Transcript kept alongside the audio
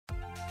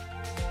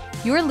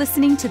You're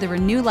listening to the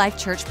Renew Life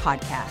Church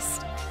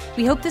podcast.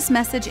 We hope this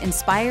message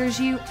inspires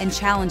you and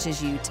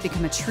challenges you to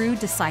become a true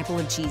disciple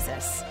of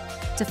Jesus.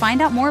 To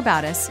find out more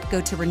about us,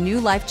 go to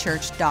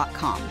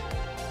renewlifechurch.com.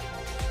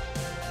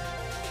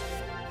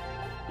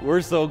 We're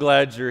so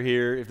glad you're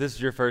here. If this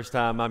is your first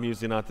time, I'm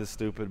usually not this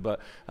stupid, but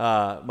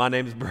my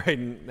name is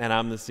Braden, and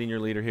I'm the senior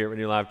leader here at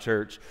Renew Life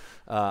Church.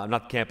 I'm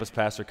not the campus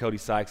pastor. Cody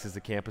Sykes is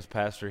the campus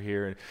pastor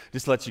here. And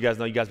just to let you guys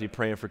know, you guys be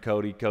praying for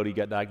Cody. Cody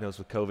got diagnosed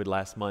with COVID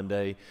last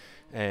Monday,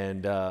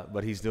 and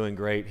but he's doing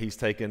great. He's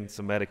taking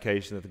some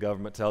medication that the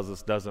government tells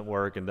us doesn't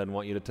work and doesn't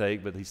want you to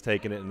take, but he's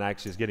taking it and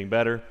actually is getting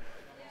better.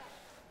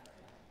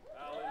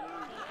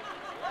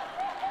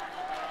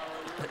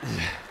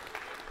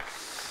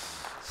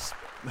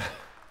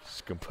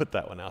 Just gonna put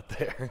that one out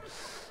there.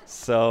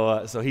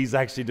 So he's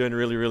actually doing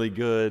really, really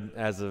good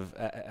as of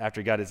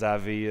after he got his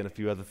IV and a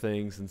few other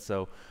things, and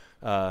so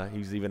he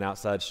was even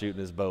outside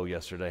shooting his bow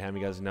yesterday. How many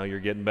of you guys know you're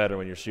getting better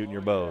when you're shooting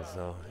your bow?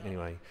 So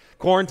anyway,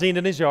 quarantined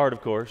in his yard,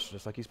 of course,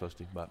 just like he's supposed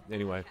to. But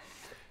anyway,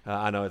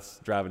 I know it's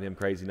driving him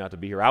crazy not to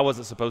be here. I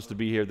wasn't supposed to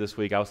be here this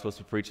week. I was supposed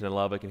to be preaching in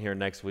Lubbock and here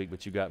next week,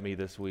 but you got me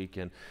this week,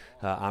 and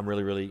I'm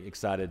really, really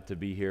excited to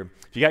be here.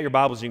 If you got your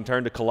Bibles, you can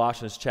turn to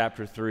Colossians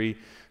chapter 3.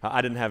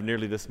 I didn't have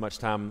nearly this much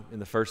time in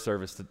the first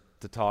service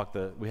to talk.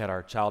 We had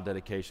our child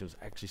dedication. It was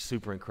actually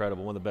super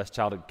incredible, one of the best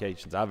child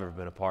dedications I've ever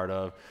been a part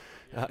of.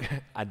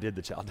 I did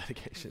the child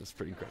dedication. It's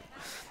pretty incredible.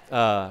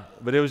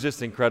 But it was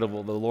just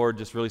incredible. The Lord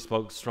just really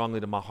spoke strongly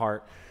to my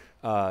heart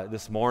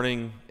this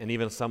morning and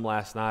even some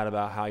last night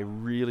about how He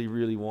really,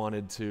 really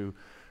wanted to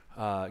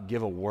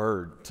give a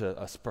word,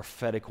 a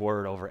prophetic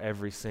word over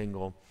every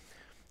single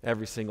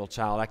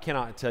child. I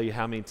cannot tell you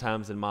how many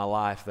times in my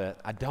life that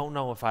I don't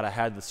know if I'd have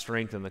had the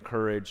strength and the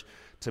courage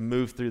to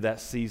move through that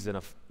season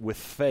with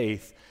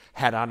faith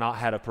had I not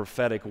had a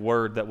prophetic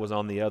word that was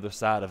on the other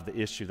side of the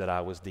issue that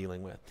I was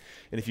dealing with.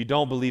 And if you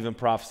don't believe in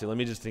prophecy, let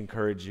me just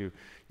encourage you,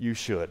 you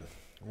should,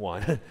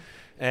 one.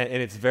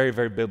 And it's very,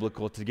 very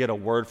biblical to get a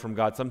word from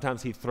God.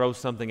 Sometimes He throws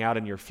something out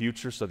in your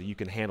future so that you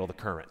can handle the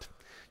current.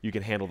 You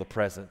can handle the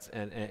present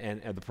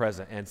and the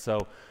present. And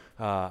so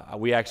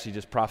we actually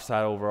just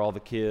prophesied over all the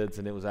kids,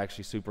 and it was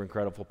actually super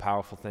incredible,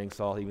 powerful thing.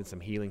 Saw even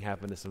some healing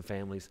happen to some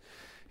families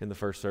in the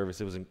first service.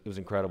 It was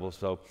incredible.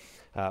 So,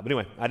 but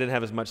anyway, I didn't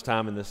have as much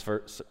time in this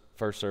first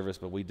service,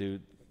 but we do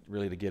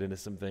really to get into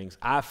some things.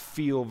 I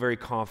feel very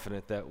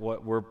confident that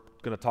what we're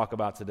going to talk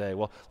about today,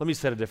 well, let me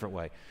say it a different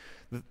way.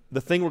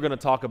 The thing we're going to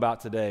talk about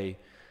today,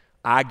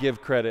 I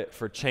give credit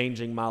for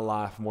changing my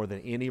life more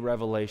than any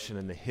revelation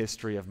in the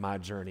history of my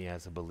journey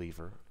as a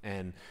believer.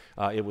 And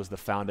it was the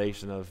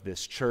foundation of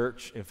this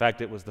church. In fact,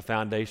 it was the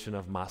foundation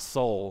of my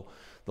soul.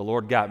 The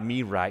Lord got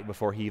me right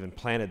before He even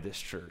planted this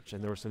church.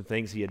 And there were some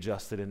things He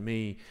adjusted in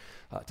me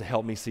to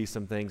help me see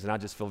some things. And I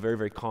just feel very,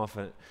 very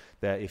confident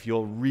that if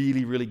you'll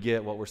really, really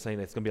get what we're saying,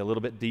 it's going to be a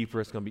little bit deeper.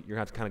 You're going to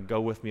have to kind of go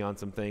with me on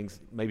some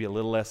things, maybe a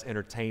little less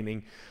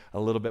entertaining, a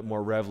little bit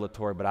more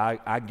revelatory. But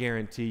I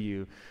guarantee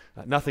you,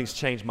 nothing's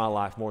changed my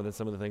life more than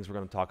some of the things we're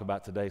going to talk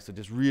about today. So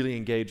just really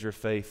engage your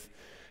faith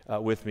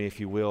with me, if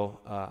you will.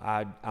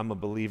 I'm a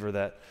believer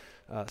that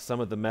some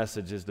of the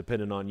message is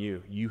dependent on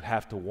you. You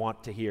have to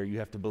want to hear. You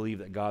have to believe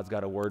that God's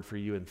got a word for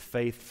you, and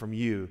faith from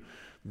you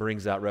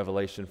brings out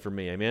revelation for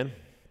me. Amen?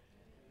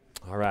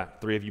 All right,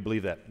 3 of you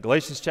believe that.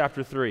 Galatians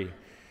chapter 3.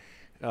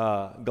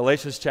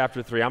 Galatians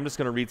chapter 3. I'm just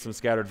going to read some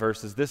scattered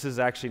verses. This is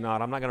actually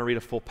I'm not going to read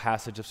a full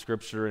passage of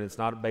Scripture, and it's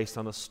not based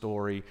on a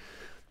story.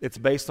 It's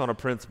based on a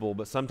principle,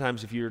 but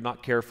sometimes if you're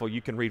not careful,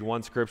 you can read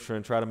one Scripture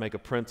and try to make a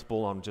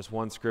principle on just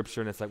one Scripture,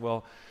 and it's like,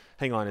 well,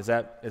 hang on, is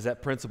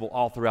that principle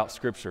all throughout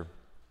Scripture?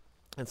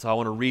 And so I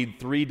want to read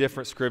 3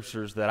 different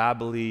Scriptures that I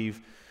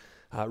believe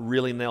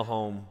really nail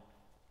home,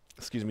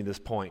 this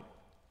point.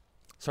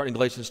 Starting in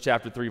Galatians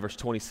chapter 3, verse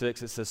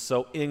 26, it says,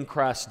 "So in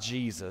Christ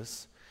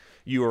Jesus,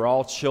 you are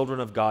all children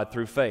of God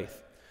through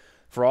faith.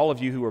 For all of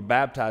you who were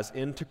baptized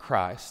into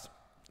Christ,"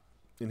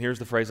 and here's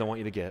the phrase I want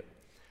you to get,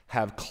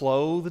 "have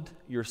clothed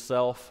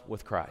yourself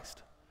with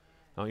Christ."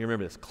 Now you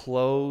remember this,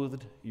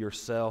 clothed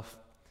yourself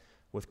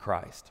with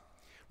Christ.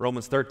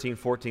 Romans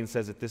 13:14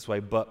 says it this way,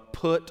 "But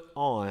put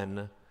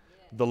on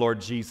the Lord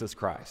Jesus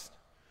Christ."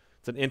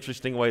 It's an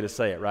interesting way to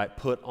say it, right?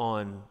 Put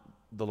on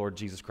the Lord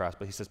Jesus Christ.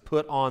 But he says,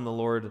 put on the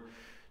Lord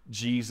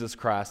Jesus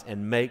Christ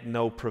and make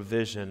no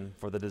provision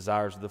for the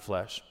desires of the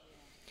flesh.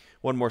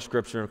 One more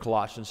scripture in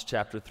Colossians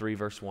chapter 3,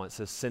 verse 1. It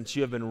says, "Since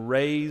you have been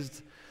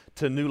raised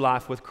to new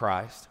life with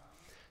Christ,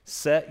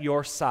 set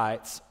your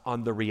sights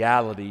on the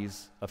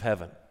realities of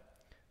heaven."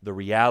 The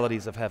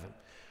realities of heaven,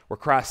 where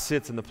Christ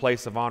sits in the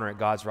place of honor at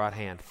God's right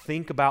hand.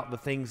 Think about the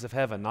things of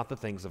heaven, not the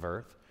things of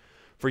earth.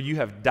 "For you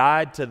have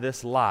died to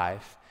this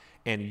life,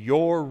 and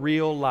your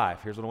real life,"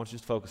 here's what I want you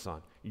to focus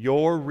on,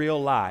 "your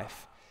real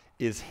life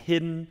is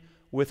hidden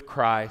with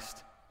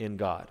Christ in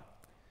God."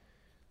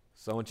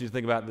 So I want you to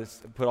think about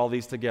this, put all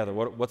these together.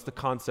 What's the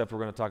concept we're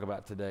going to talk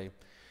about today?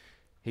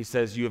 He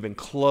says you have been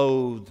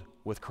clothed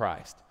with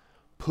Christ.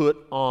 Put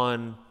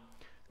on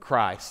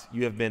Christ.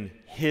 You have been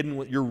hidden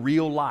with, your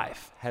real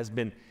life has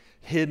been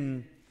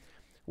hidden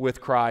with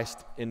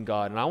Christ in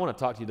God. And I want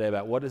to talk to you today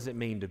about what does it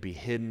mean to be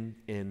hidden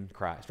in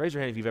Christ. Raise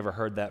your hand if you've ever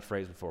heard that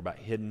phrase before, about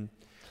hidden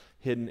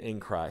in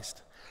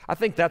Christ. I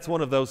think that's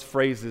one of those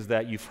phrases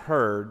that you've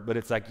heard, but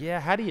it's like, yeah,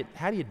 how do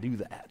you do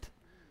that?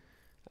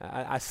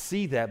 I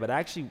see that, but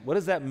actually, what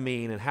does that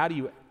mean, and how do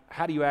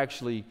you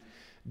actually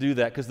do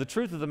that? Because the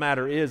truth of the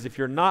matter is, if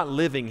you're not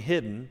living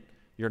hidden,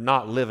 you're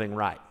not living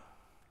right.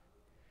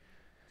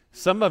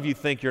 Some of you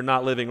think you're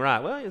not living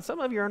right. Well,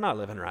 some of you are not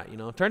living right.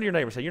 Turn to your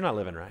neighbor and say, you're not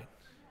living right.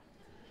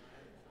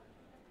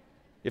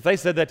 If they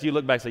said that to you,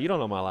 look back and say, you don't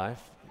know my life.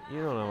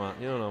 You don't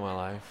know my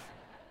life.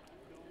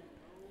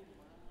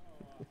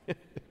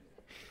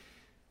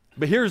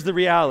 But here's the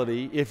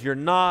reality. If you're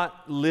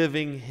not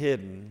living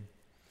hidden,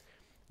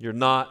 you're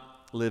not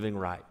living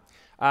right.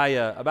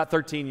 About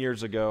 13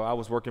 years ago, I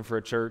was working for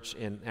a church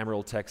in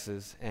Amarillo,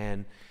 Texas,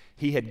 and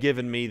he had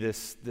given me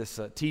this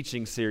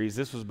teaching series.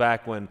 This was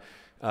back when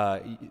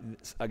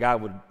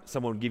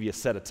someone would give you a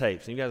set of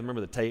tapes. And you guys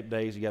remember the tape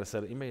days? You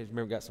may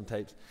remember got some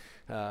tapes.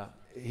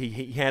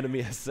 He handed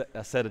me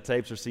a set of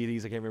tapes or CDs.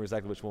 I can't remember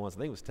exactly which ones. I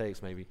think it was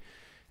tapes maybe.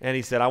 And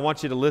he said, I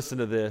want you to listen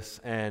to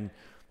this. And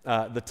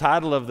the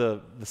title of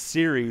the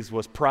series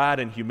was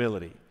Pride and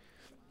Humility.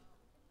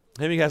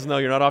 How many of you guys know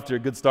you're not off to a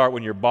good start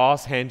when your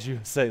boss hands you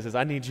and says,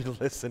 I need you to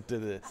listen to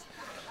this.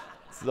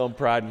 This is on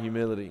pride and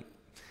humility.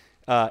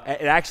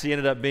 It actually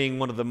ended up being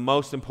one of the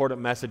most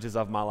important messages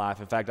of my life.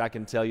 In fact, I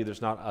can tell you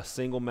there's not a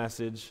single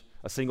message,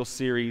 a single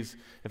series.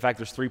 In fact,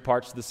 there's 3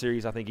 parts to the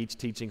series. I think each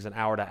teaching is an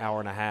hour to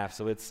hour and a half.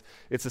 So it's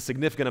a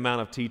significant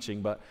amount of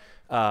teaching. But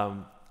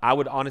I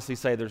would honestly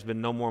say there's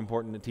been no more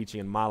important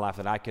teaching in my life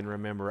that I can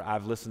remember.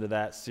 I've listened to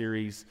that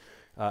series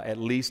at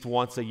least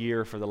once a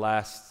year for the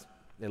last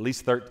at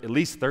least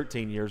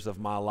 13 years of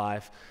my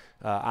life.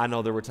 I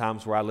know there were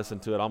times where I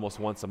listened to it almost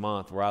once a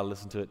month, where I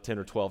listened to it 10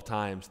 or 12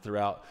 times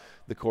throughout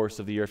the course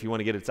of the year. If you want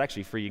to get it, it's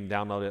actually free. You can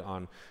download it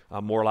on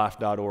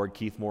morelife.org,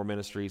 Keith Moore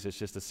Ministries. It's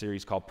just a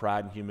series called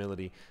Pride and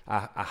Humility.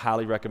 I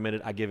highly recommend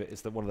it.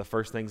 It's one of the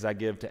first things I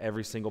give to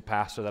every single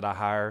pastor that I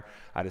hire.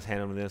 I just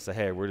hand them this and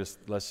say, hey,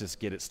 let's just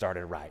get it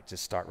started right.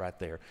 Just start right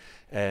there.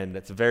 And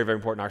it's very, very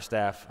important. Our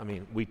staff,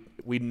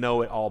 we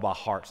know it all by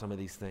heart, some of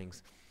these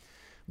things.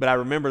 But I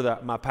remember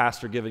that my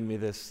pastor giving me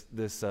this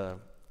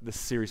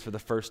series for the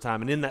first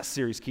time. And in that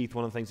series, Keith,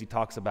 one of the things he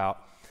talks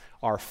about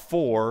are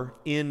 4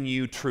 in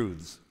you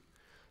truths.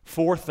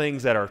 4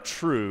 things that are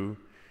true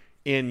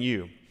in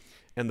you.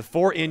 And the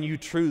 4 in you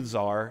truths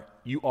are,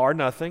 you are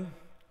nothing,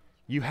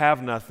 you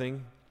have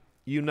nothing,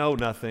 you know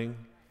nothing,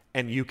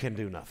 and you can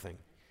do nothing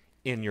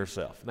in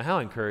yourself. Now, how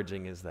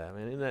encouraging is that?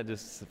 Isn't that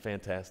just a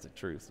fantastic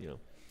truth,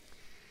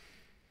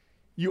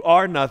 You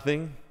are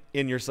nothing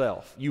in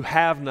yourself. You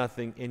have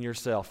nothing in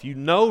yourself. You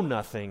know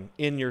nothing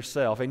in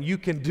yourself, and you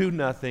can do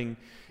nothing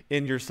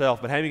in yourself.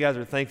 But how many of you guys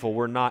are thankful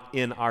we're not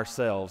in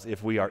ourselves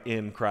if we are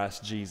in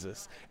Christ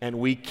Jesus? And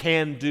we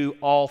can do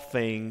all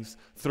things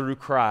through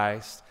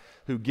Christ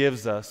who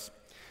gives us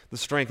the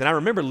strength. And I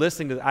remember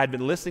I'd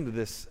been listening to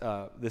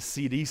this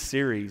CD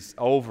series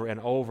over and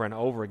over and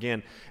over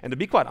again. And to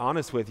be quite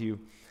honest with you,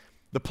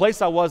 the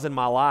place I was in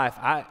my life,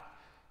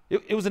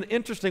 it was an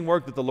interesting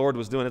work that the Lord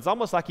was doing. It's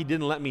almost like He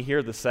didn't let me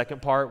hear the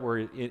second part where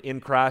in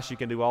Christ you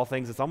can do all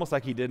things. It's almost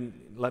like He didn't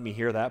let me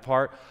hear that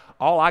part.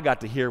 All I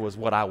got to hear was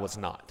what I was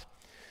not.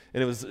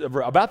 And it was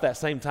about that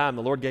same time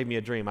the Lord gave me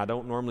a dream. I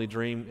don't normally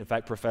dream. In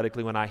fact,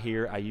 prophetically when I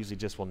hear, I usually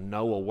just will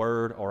know a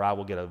word, or I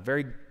will get a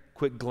very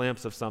quick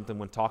glimpse of something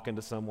when talking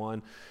to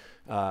someone.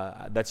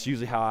 That's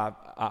usually how I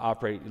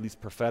operate, at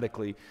least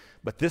prophetically.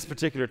 But this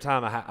particular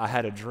time I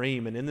had a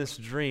dream, and in this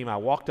dream I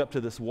walked up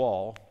to this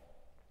wall.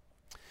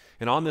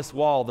 And on this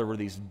wall, there were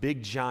these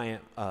big,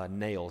 giant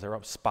nails. They were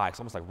up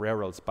spikes, almost like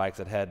railroad spikes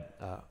that had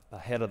the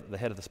head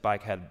of the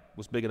spike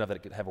was big enough that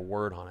it could have a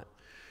word on it.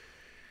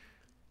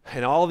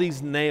 And all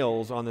these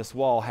nails on this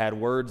wall had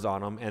words on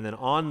them. And then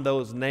on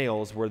those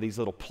nails were these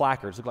little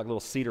placards, looked like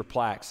little cedar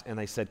plaques. And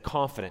they said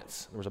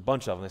confidence. There was a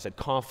bunch of them. They said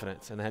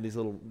confidence. And they had this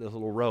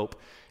little rope.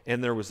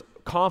 And there was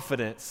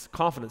confidence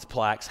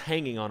plaques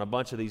hanging on a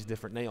bunch of these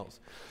different nails.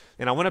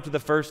 And I went up to the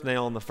first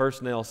nail, and the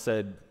first nail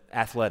said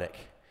athletic.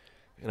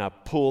 And I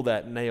pulled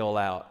that nail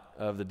out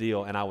of the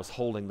deal, and I was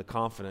holding the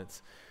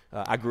confidence.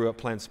 I grew up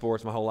playing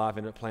sports my whole life,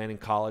 ended up playing in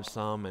college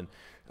some, and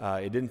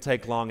it didn't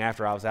take long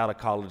after I was out of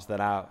college that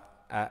I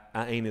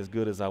ain't as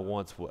good as I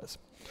once was.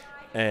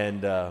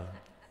 And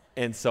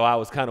so I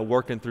was kind of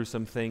working through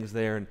some things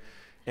there,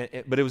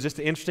 but it was just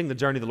interesting, the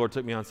journey the Lord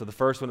took me on. So the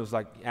first one was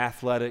like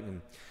athletic,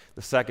 and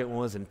the second one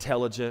was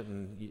intelligent,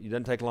 and it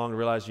doesn't take long to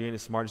realize you ain't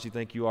as smart as you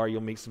think you are. You'll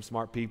meet some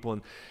smart people,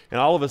 and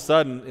all of a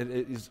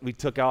sudden, we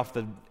took off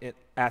the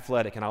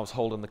athletic, and I was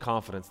holding the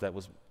confidence that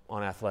was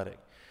on athletic.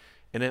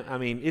 And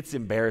it's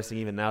embarrassing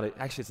even now.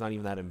 Actually, it's not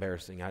even that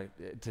embarrassing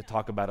to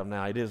talk about them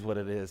now. It is what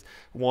it is.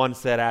 One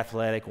said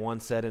athletic, one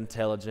said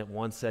intelligent,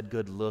 one said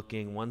good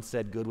looking, one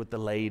said good with the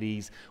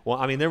ladies.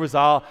 Well, there was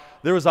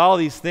all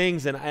these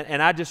things, and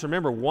I just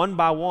remember one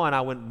by one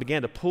I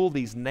began to pull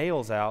these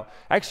nails out.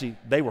 Actually,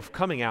 they were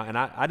coming out, and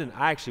I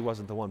actually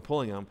wasn't the one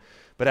pulling them.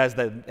 But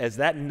as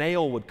that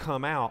nail would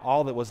come out,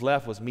 all that was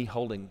left was me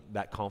holding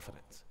that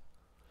confidence.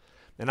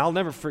 And I'll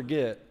never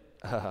forget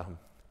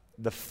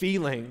the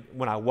feeling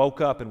when I woke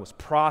up and was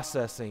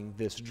processing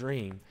this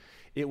dream.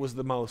 It was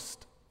the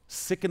most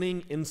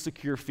sickening,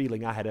 insecure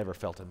feeling I had ever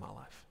felt in my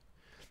life.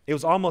 It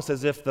was almost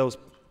as if those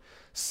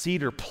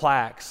cedar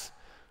plaques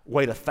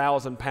weighed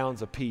 1,000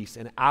 pounds apiece,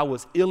 and I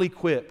was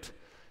ill-equipped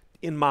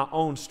in my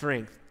own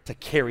strength to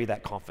carry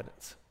that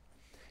confidence.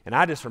 And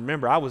I just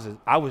remember I was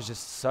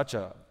just such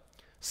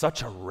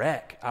a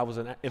wreck.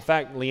 In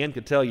fact, Leanne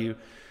could tell you,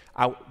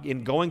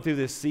 in going through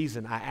this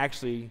season, I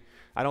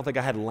don't think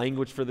I had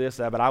language for this,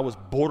 but I was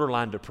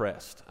borderline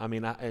depressed. I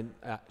mean,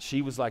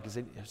 she was like, is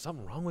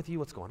something wrong with you?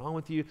 What's going on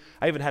with you?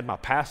 I even had my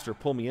pastor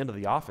pull me into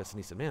the office, and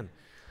he said, man,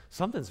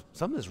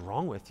 something's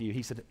wrong with you.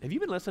 He said, have you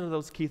been listening to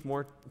those Keith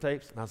Moore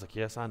tapes? And I was like,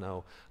 yes, I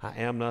know. I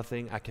am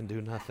nothing. I can do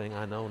nothing.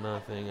 I know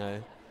nothing.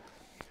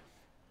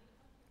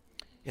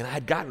 And I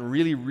had gotten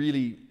really,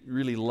 really,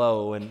 really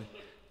low. And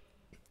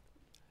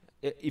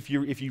if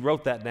you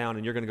wrote that down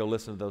and you're going to go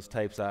listen to those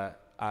tapes,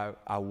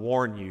 I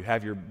warn you,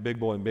 have your big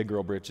boy and big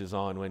girl britches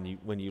on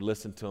when you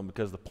listen to them,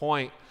 because the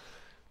point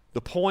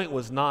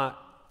was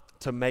not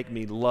to make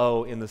me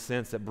low in the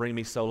sense that bring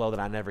me so low that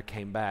I never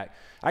came back.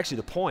 Actually,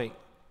 the point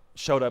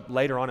showed up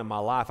later on in my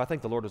life. I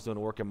think the Lord was doing a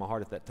work in my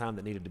heart at that time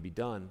that needed to be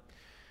done.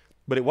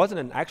 But it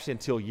wasn't actually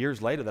until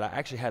years later that I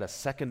actually had a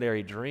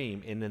secondary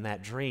dream, and in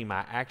that dream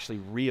I actually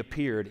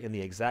reappeared in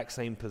the exact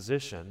same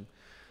position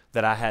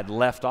that I had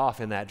left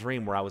off in that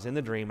dream, where I was in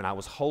the dream and I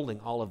was holding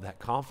all of that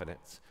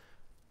confidence.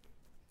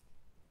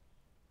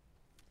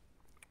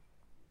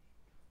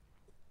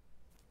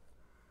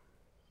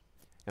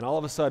 And all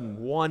of a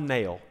sudden, one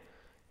nail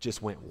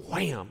just went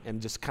wham,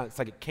 and just kind of, it's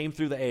like it came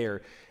through the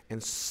air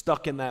and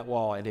stuck in that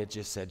wall, and it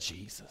just said,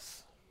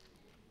 Jesus.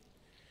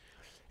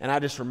 And I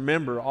just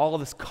remember all of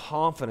this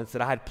confidence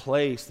that I had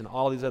placed in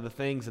all these other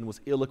things and was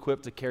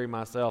ill-equipped to carry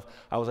myself.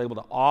 I was able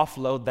to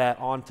offload that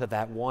onto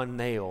that one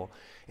nail,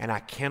 and I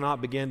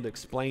cannot begin to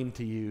explain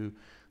to you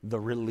the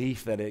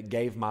relief that it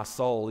gave my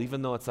soul,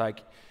 even though it's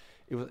like,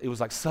 it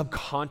was like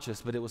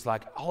subconscious, but it was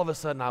like all of a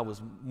sudden I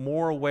was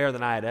more aware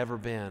than I had ever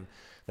been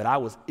that I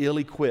was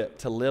ill-equipped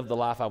to live the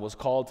life I was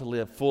called to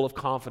live, full of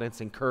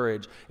confidence and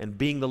courage, and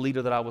being the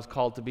leader that I was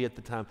called to be at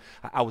the time.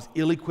 I was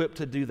ill-equipped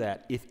to do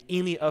that if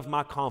any of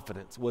my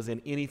confidence was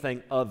in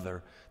anything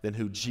other than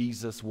who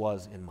Jesus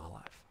was in my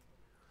life.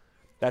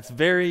 That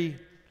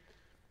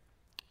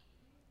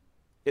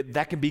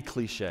can be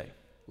cliche.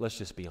 Let's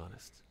just be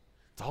honest.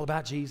 It's all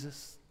about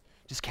Jesus.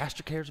 Just cast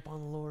your cares upon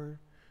the Lord.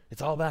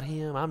 It's all about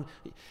Him.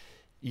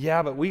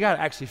 Yeah, but we got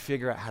to actually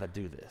figure out how to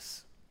do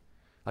this.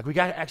 Like we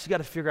got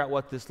to figure out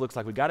what this looks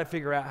like. We got to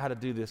figure out how to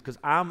do this, because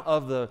I'm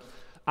of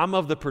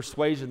the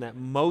persuasion that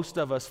most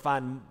of us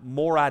find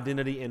more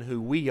identity in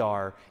who we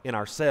are in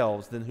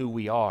ourselves than who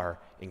we are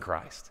in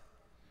Christ.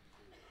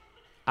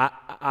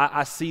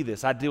 I see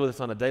this. I deal with this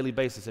on a daily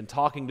basis. In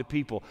talking to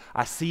people,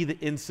 I see the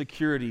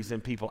insecurities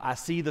in people. I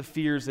see the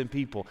fears in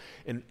people.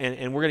 And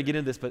we're going to get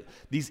into this, but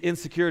these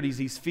insecurities,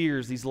 these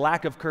fears, these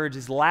lack of courage,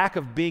 this lack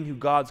of being who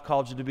God's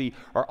called you to be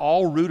are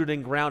all rooted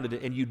and grounded.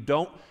 And you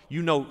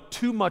know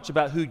too much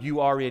about who you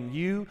are in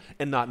you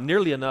and not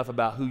nearly enough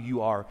about who you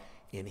are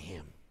in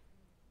Him.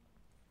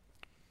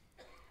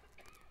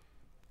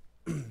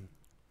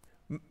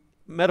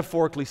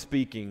 Metaphorically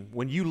speaking,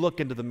 when you look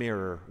into the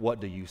mirror,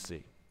 what do you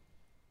see?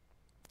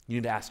 You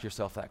need to ask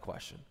yourself that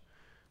question.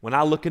 When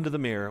I look into the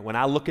mirror, when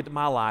I look at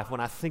my life, when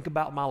I think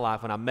about my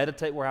life, when I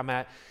meditate where I'm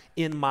at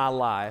in my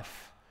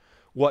life,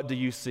 what do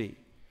you see?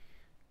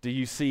 Do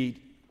you see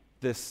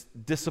this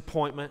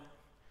disappointment,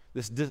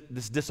 this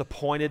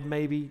disappointed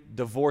maybe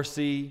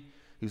divorcee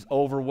who's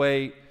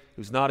overweight,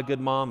 who's not a good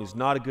mom, who's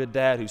not a good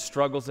dad, who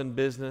struggles in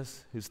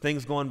business, whose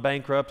things going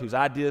bankrupt, whose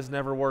ideas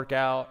never work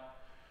out,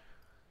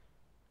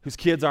 whose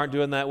kids aren't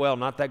doing that well, I'm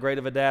not that great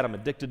of a dad, I'm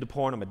addicted to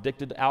porn, I'm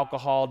addicted to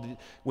alcohol.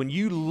 When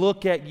you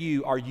look at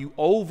you, are you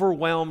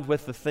overwhelmed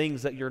with the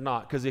things that you're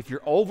not? Because if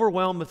you're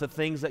overwhelmed with the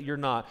things that you're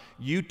not,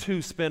 you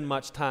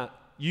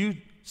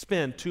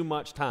spend too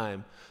much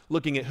time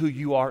looking at who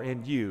you are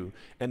in you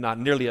and not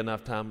nearly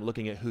enough time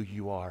looking at who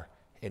you are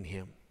in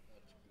Him.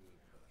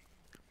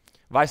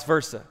 Vice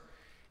versa.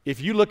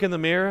 If you look in the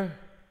mirror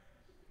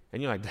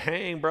and you're like,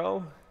 dang,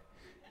 bro,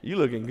 you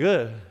looking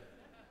good.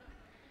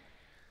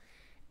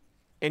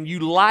 And you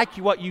like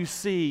what you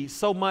see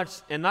so much,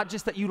 and not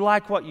just that you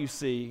like what you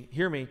see,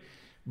 hear me,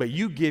 but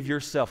you give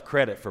yourself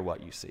credit for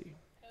what you see.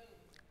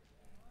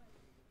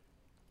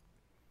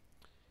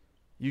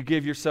 You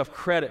give yourself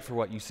credit for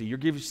what you see. You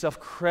give yourself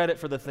credit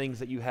for the things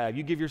that you have.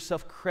 You give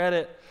yourself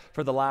credit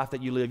for the life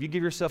that you live. You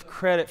give yourself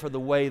credit for the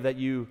way that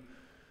you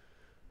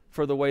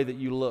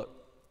look.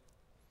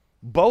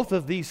 Both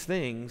of these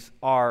things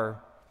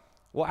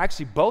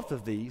both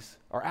of these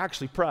are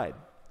actually pride.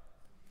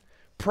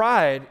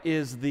 Pride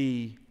is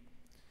the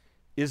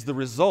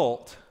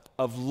result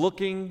of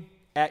looking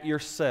at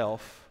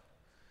yourself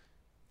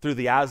through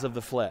the eyes of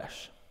the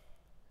flesh.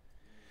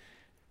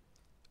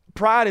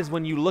 Pride is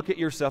when you look at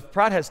yourself.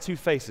 Pride has two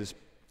faces.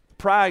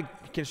 pride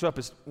can show up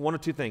as one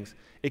of two things.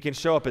 It can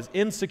show up as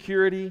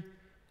insecurity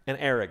and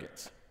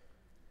arrogance.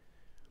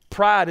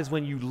 Pride is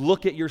when you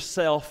look at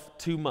yourself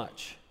too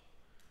much.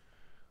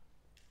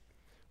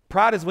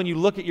 Pride is when you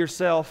look at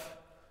yourself,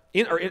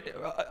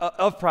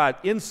 of pride.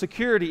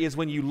 Insecurity is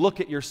when you look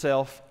at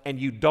yourself and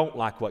you don't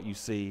like what you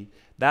see.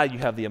 Now you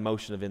have the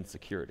emotion of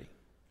insecurity.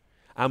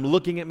 I'm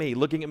looking at me,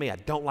 I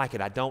don't like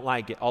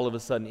it. All of a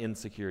sudden,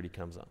 insecurity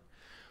comes on.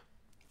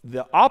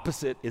 The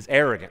opposite is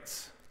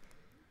arrogance.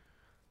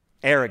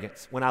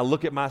 Arrogance. When I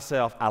look at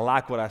myself, I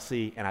like what I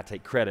see, and I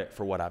take credit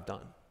for what I've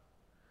done.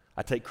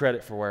 I take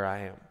credit for where I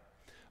am.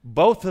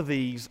 Both of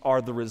these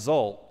are the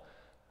result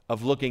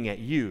of looking at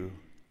you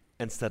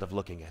instead of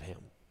looking at him.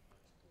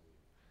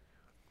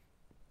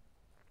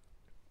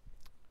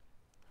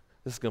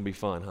 This is going to be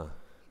fun, huh?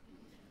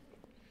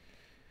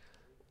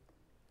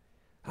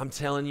 I'm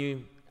telling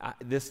you,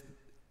 this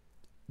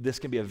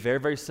can be a very,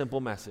 very simple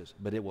message,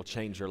 but it will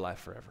change your life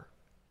forever.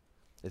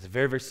 It's a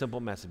very, very simple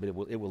message, but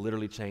it will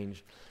literally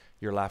change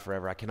your life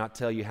forever. I cannot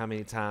tell you how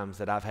many times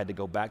that I've had to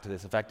go back to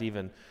this. In fact,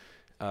 even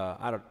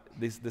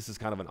this is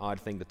kind of an odd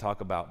thing to talk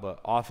about, but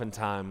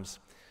oftentimes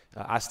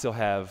I still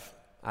have,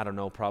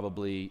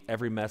 probably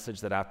every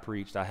message that I've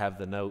preached, I have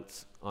the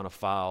notes on a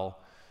file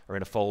or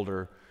in a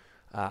folder.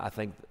 I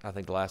think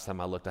the last time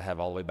I looked, I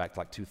have all the way back to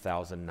like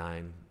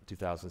 2009,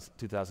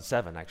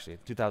 2007 actually.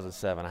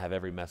 2007, I have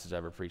every message I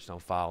ever preached on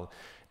file.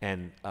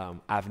 And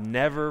I've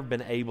never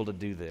been able to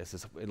do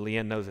this.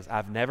 Leanne knows this.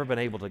 I've never been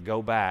able to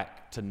go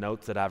back to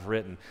notes that I've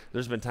written.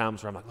 There's been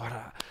times where I'm like, Lord,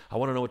 I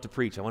want to know what to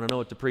preach. I want to know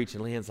what to preach.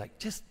 And Leanne's like,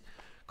 just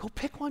go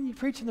pick one you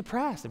preach in the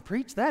past and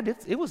preach that.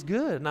 It was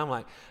good. And I'm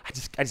like, I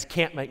just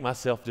can't make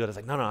myself do it. I was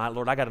like, no,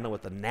 Lord, I got to know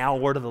what the now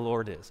word of the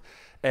Lord is.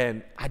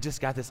 And I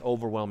just got this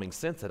overwhelming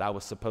sense that I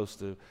was supposed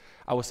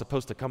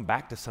to come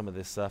back to some of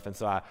this stuff. And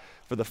so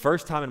for the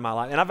first time in my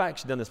life, and I've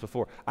actually done this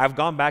before, I've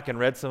gone back and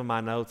read some of my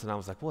notes, and I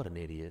was like, what an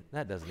idiot.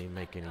 That doesn't even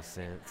make any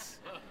sense.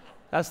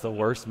 That's the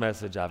worst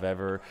message I've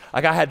ever.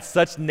 I had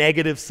such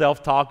negative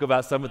self-talk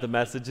about some of the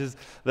messages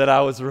that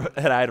I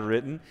had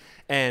written,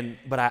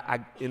 but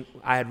I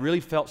had really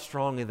felt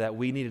strongly that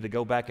we needed to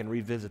go back and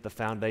revisit the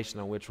foundation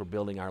on which we're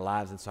building our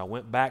lives. And so I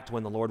went back to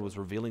when the Lord was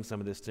revealing some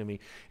of this to me,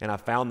 and I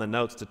found the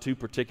notes to two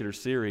particular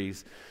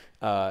series,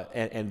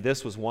 and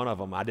this was one of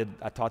them. I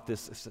taught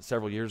this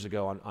several years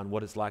ago on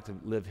what it's like to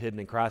live hidden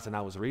in Christ, and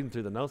I was reading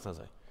through the notes, and I was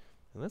like,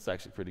 well, that's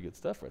actually pretty good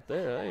stuff right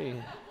there. Hey.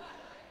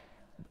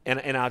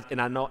 And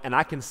I know, and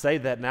I can say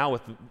that now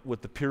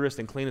with the purest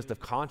and cleanest of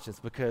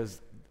conscience,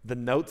 because the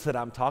notes that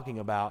I'm talking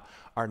about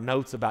are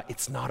notes about,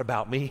 it's not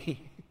about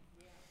me.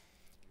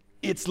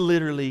 It's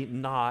literally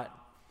not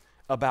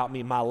about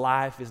me. My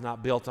life is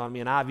not built on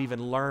me, and I've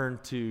even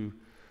learned to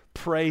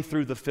pray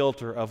through the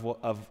filter of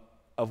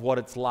what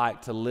it's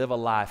like to live a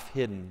life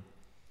hidden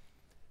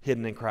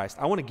in Christ.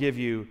 I want to give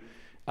you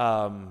what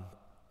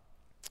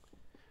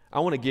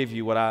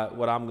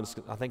I'm going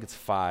to, I think it's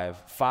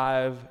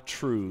five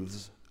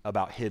truths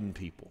about hidden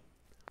people.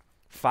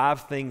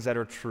 5 things that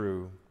are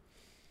true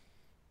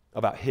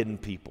about hidden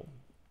people.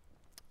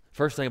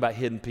 First thing about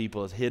hidden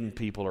people is hidden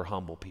people are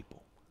humble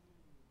people.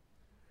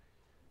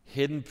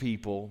 Hidden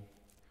people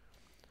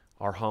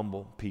are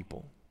humble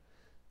people.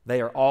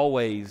 They are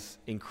always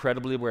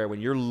incredibly aware.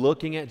 When you're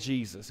looking at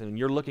Jesus and when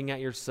you're looking at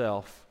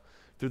yourself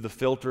through the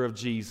filter of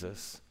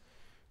Jesus.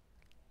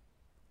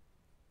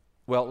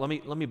 Well,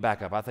 let me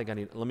back up.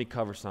 Let me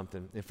cover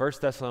something. In 1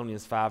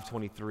 Thessalonians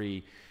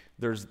 5:23,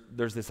 there's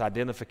this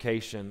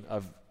identification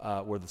of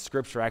where the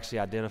scripture actually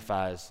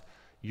identifies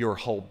your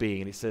whole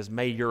being. And it says,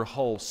 may your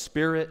whole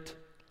spirit,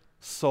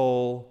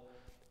 soul,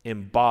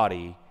 and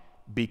body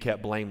be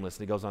kept blameless.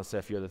 And it goes on to say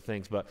a few other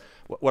things. But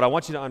what I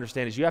want you to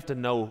understand is you have to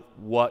know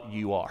what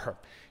you are.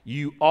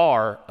 You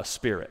are a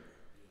spirit.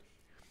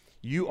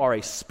 You are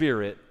a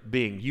spirit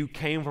being. You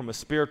came from a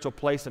spiritual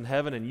place in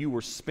heaven, and you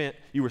were sent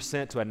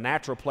to a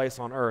natural place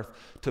on earth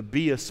to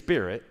be a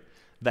spirit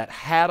that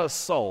had a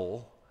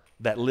soul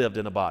that lived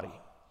in a body.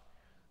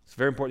 It's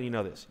very important you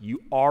know this.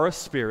 You are a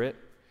spirit,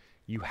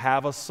 you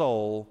have a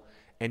soul,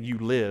 and you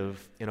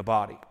live in a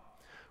body.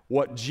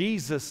 What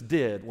Jesus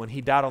did when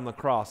he died on the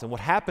cross, and what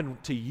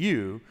happened to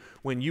you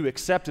when you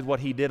accepted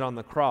what he did on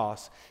the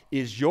cross,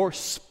 is your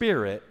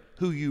spirit,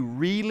 who you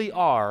really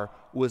are,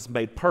 was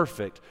made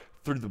perfect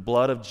through the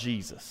blood of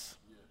Jesus.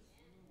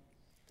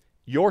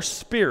 Your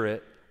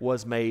spirit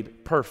was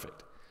made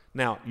perfect.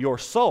 Now, your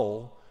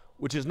soul,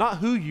 which is not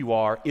who you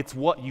are, it's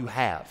what you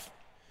have.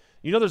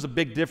 You know there's a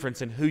big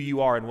difference in who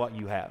you are and what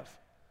you have.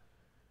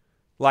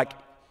 Like,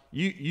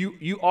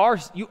 you are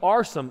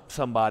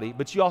somebody,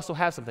 but you also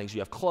have some things.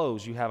 You have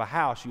clothes, you have a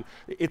house,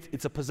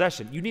 it's a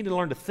possession. You need to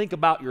learn to think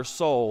about your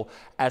soul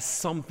as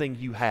something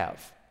you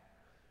have.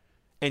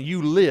 And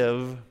you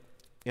live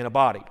in a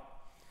body.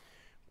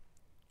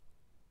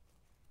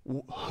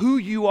 Who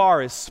you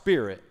are is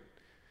spirit,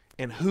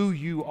 and who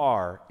you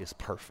are is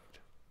perfect.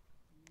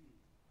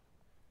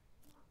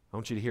 I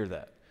want you to hear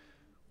that.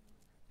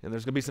 And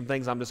there's going to be some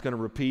things I'm just going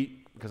to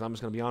repeat because I'm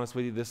just going to be honest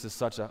with you, this is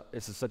such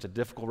a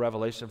difficult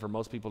revelation for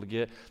most people to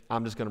get.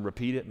 I'm just going to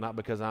repeat it, not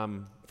because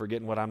I'm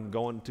forgetting what I'm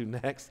going to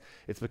next.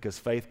 It's because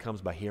faith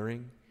comes by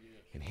hearing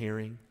and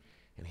hearing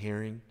and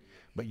hearing.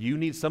 But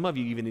some of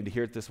you even need to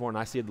hear it this morning.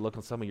 I see it look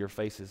on some of your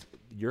faces.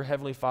 Your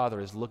Heavenly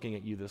Father is looking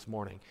at you this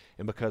morning,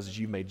 and because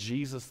you made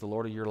Jesus the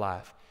Lord of your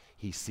life,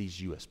 He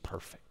sees you as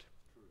perfect.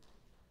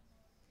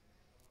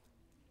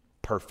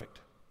 Perfect.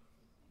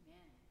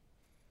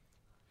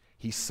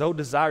 He so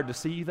desired to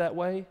see you that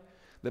way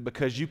that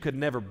because you could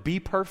never be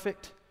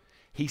perfect,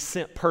 He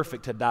sent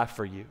perfect to die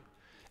for you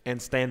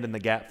and stand in the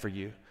gap for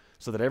you,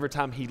 so that every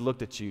time He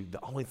looked at you, the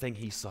only thing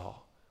He saw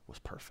was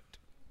perfect.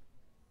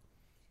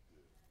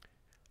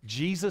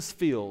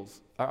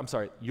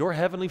 Your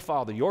Heavenly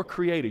Father, your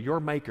Creator, your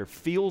Maker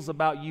feels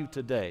about you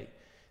today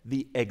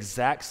the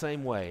exact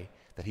same way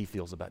that He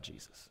feels about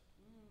Jesus.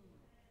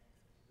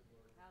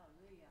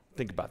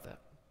 Think about that.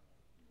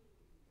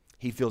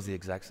 He feels the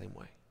exact same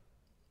way.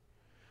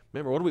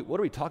 Remember, what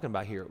are we talking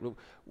about here?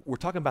 We're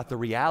talking about the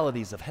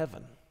realities of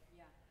heaven.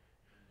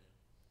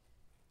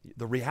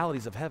 The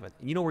realities of heaven.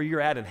 You know where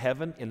you're at in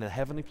heaven, in the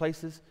heavenly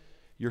places?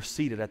 You're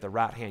seated at the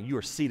right hand. You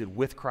are seated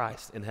with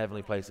Christ in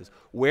heavenly places.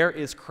 Where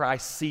is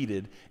Christ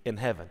seated in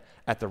heaven?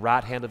 At the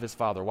right hand of His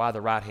Father. Why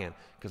the right hand?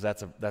 Because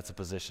that's a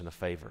position of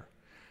favor.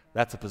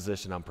 That's a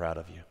position I'm proud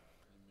of you.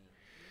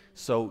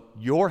 So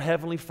your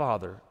Heavenly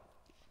Father,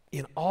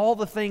 in all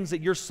the things that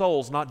your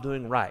soul's not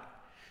doing right,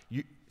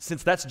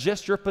 since that's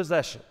just your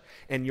possession,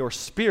 and your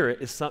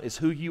spirit is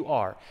who you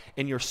are,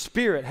 and your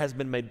spirit has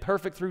been made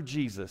perfect through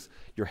Jesus,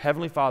 your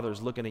Heavenly Father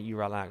is looking at you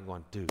right now and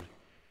going, dude,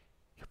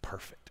 you're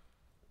perfect.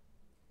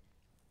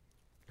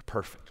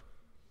 Perfect.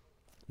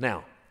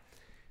 Now,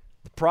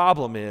 the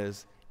problem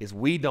is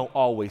we don't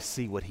always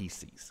see what He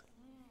sees.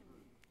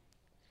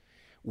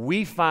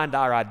 We find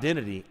our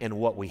identity in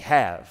what we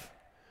have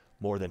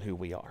more than who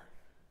we are.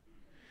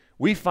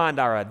 We find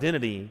our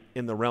identity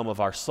in the realm of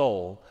our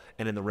soul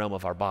and in the realm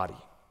of our body.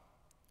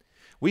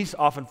 We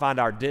often find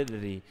our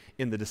identity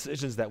in the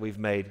decisions that we've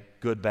made,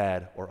 good,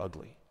 bad, or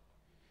ugly.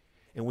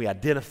 And we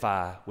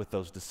identify with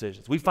those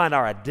decisions. We find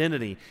our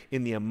identity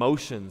in the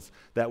emotions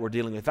that we're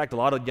dealing with. In fact, a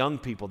lot of young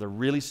people,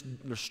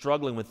 they're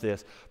struggling with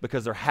this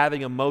because they're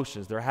having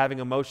emotions. They're having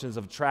emotions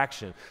of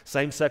attraction,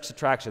 same-sex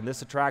attraction,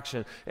 this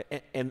attraction,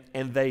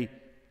 and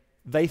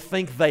they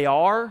think they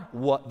are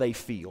what they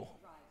feel.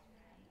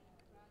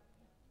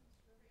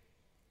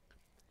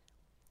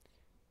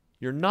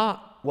 You're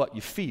not what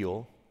you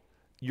feel.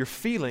 Your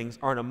feelings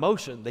are an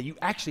emotion that you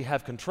actually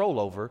have control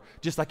over,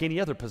 just like any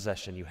other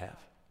possession you have.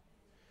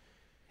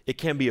 It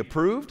can be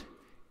approved.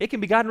 It can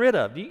be gotten rid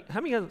of.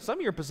 Some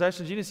of your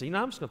possessions, you just say,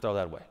 I'm just going to throw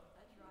that away.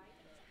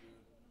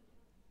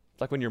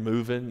 It's like when you're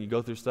moving, you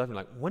go through stuff, and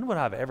you're like, when would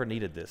I have ever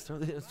needed this? Throw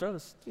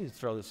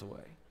this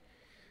away.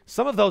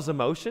 Some of those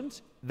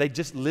emotions, they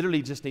just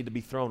literally just need to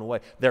be thrown away.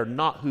 They're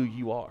not who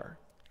you are.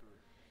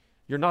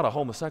 You're not a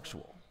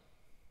homosexual.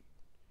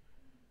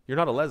 You're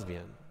not a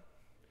lesbian.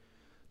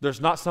 There's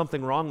not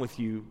something wrong with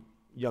you,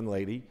 young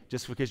lady,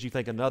 just because you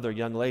think another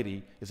young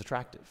lady is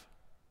attractive.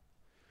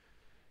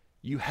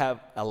 You have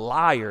a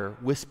liar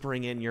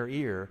whispering in your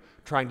ear,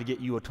 trying to get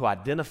you to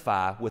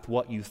identify with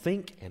what you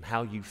think and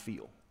how you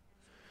feel.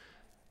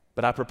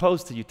 But I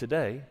propose to you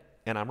today,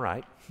 and I'm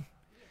right,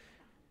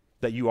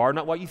 that you are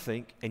not what you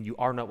think and you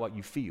are not what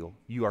you feel.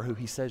 You are who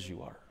He says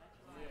you are.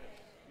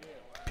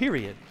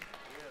 Period.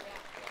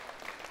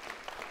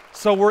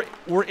 So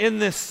we're in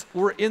this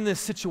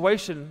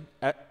situation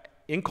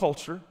in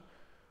culture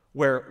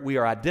where we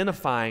are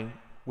identifying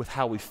with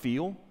how we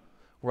feel,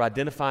 we're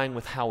identifying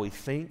with how we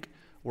think,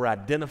 we're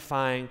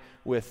identifying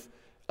with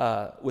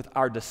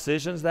our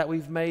decisions that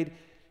we've made.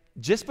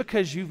 Just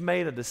because you've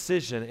made a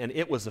decision and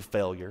it was a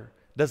failure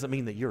doesn't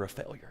mean that you're a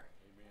failure.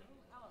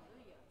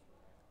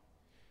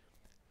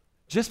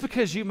 Just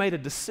because you made a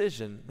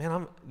decision,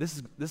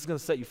 this is going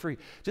to set you free.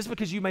 Just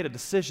because you made a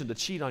decision to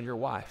cheat on your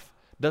wife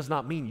does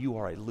not mean you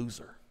are a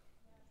loser.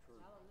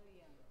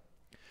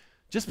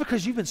 Just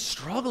because you've been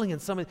struggling in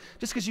something,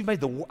 just because you've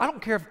made I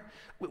don't care if,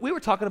 we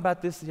were talking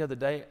about this the other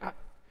day.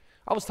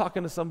 I was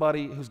talking to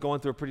somebody who's going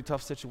through a pretty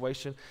tough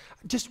situation.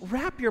 Just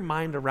wrap your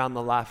mind around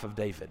the life of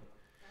David.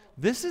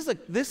 This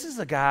is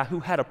a guy who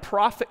had a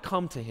prophet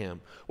come to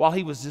him while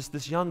he was just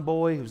this young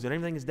boy who was doing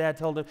everything his dad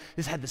told him.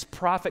 He's had this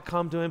prophet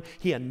come to him.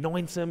 He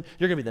anoints him.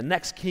 You're going to be the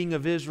next king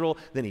of Israel.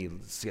 Then he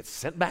gets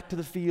sent back to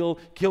the field,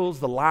 kills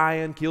the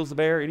lion, kills the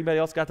bear. Anybody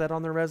else got that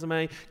on their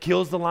resume?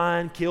 Kills the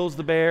lion, kills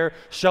the bear,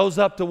 shows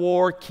up to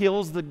war,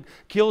 kills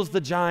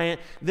the giant.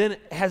 Then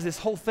has this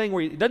whole thing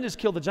where he doesn't just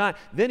kill the giant.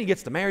 Then he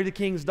gets to marry the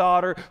king's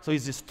daughter. So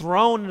he's just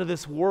thrown into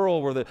this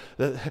world where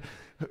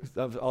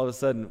all of a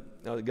sudden,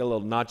 I get a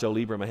little Nacho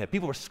Libre in my head.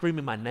 People were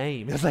screaming my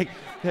name. It's like,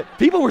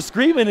 people were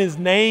screaming his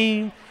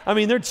name. I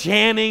mean, they're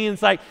chanting. And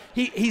it's like,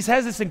 he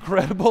has this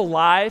incredible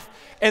life.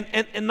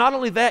 And not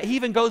only that, he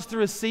even goes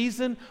through a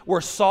season where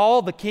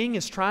Saul, the king,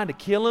 is trying to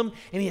kill him.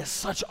 And he has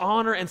such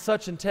honor and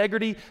such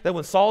integrity that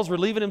when Saul's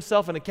relieving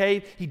himself in a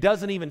cave, he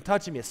doesn't even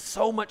touch him. He has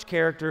so much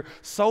character,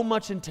 so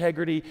much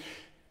integrity.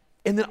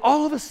 And then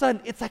all of a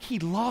sudden, it's like he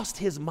lost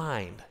his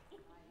mind.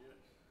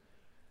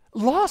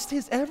 Lost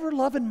his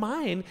ever-loving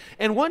mind.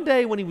 And one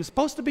day when he was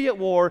supposed to be at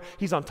war,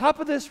 he's on top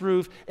of this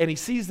roof and he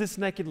sees this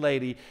naked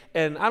lady.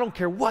 And I don't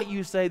care what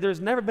you say, there's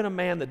never been a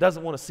man that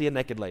doesn't want to see a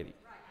naked lady.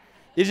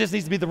 It just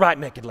needs to be the right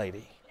naked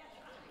lady.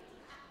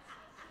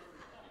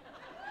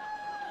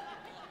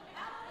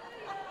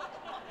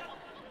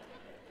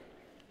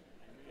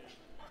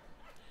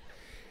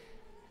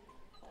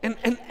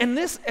 And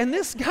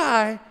this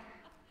guy,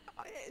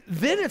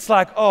 then it's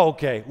like, oh,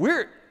 okay,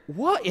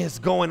 what is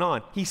going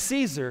on? He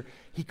sees her.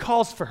 He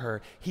calls for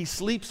her. He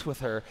sleeps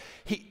with her.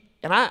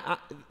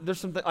 There's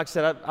something, like I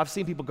said, I've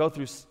seen people go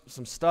through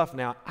some stuff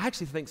now. I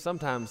actually think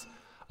sometimes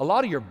a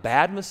lot of your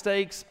bad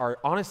mistakes are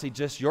honestly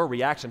just your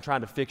reaction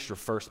trying to fix your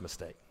first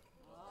mistake.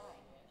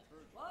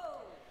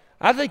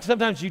 I think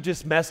sometimes you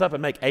just mess up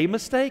and make a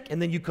mistake,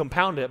 and then you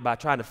compound it by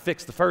trying to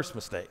fix the first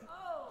mistake.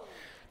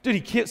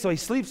 Dude, he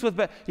sleeps with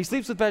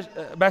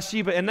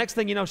Bathsheba, and next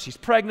thing you know, she's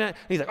pregnant.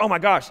 And he's like, oh my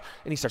gosh.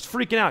 And he starts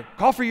freaking out.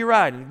 Call for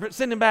Uriah and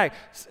send him back.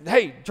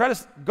 Hey, try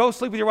to go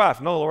sleep with your wife.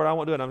 No, Lord, I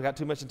won't do it. I've got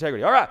too much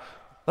integrity. All right,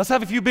 let's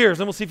have a few beers,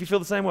 then we'll see if you feel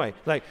the same way.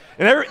 Like,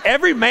 and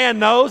every man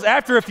knows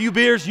after a few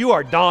beers, you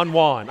are Don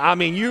Juan. I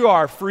mean, you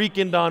are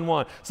freaking Don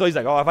Juan. So he's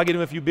like, oh, if I get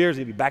him a few beers,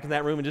 he'll be back in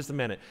that room in just a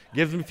minute.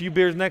 Gives him a few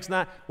beers next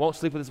night, won't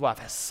sleep with his wife.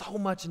 Has so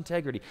much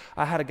integrity.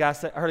 I heard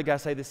a guy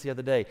say this the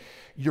other day.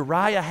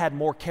 Uriah had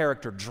more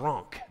character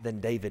drunk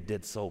than David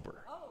did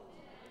sober.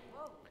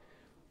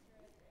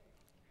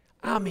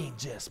 I mean,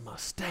 just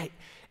mistake.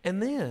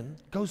 And then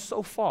goes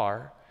so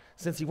far,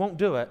 since he won't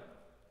do it,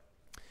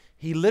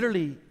 he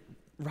literally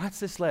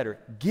writes this letter,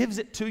 gives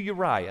it to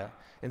Uriah,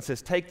 and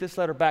says, take this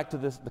letter back to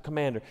the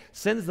commander.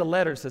 Sends the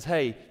letter and says,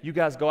 hey, you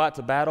guys go out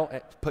to battle,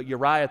 put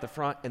Uriah at the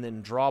front, and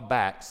then draw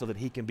back so that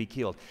he can be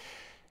killed.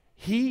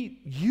 He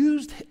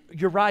used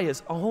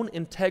Uriah's own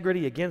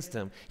integrity against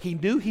him. He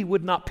knew he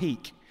would not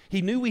peek.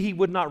 He knew he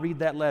would not read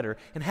that letter,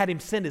 and had him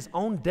send his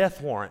own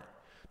death warrant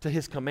to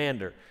his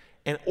commander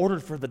and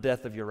ordered for the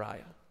death of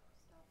Uriah.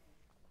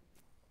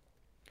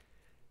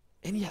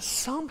 And yet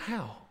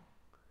somehow,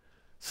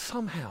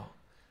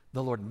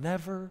 the Lord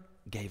never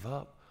gave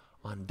up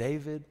on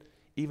David,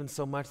 even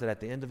so much that at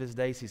the end of his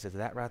days, he says,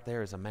 that right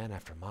there is a man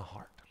after my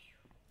heart.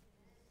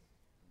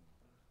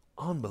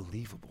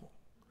 Unbelievable.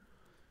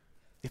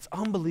 It's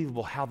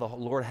unbelievable how the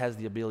Lord has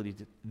the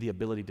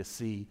ability to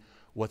see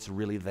what's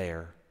really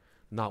there,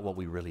 not what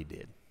we really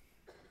did.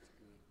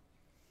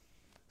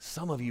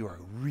 Some of you are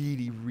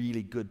really,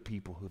 really good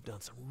people who've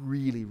done some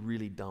really,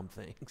 really dumb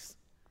things.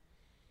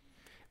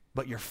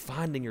 But you're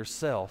finding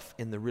yourself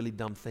in the really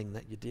dumb thing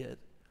that you did.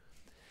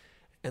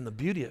 And the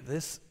beauty of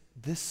this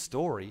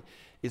story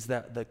is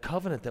that the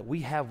covenant that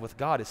we have with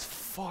God is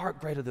far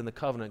greater than the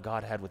covenant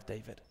God had with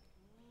David.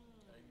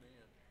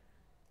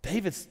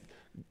 Amen.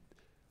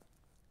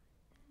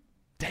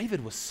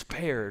 David was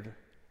spared,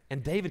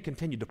 and David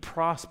continued to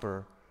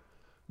prosper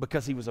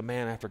because he was a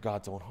man after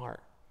God's own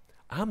heart.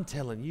 I'm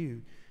telling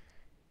you,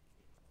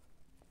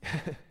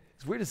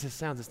 as weird as this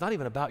sounds, it's not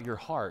even about your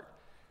heart.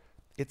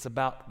 It's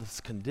about this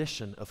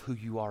condition of who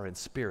you are in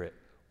spirit,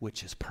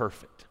 which is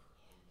perfect.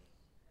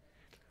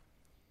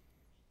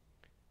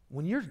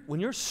 When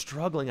you're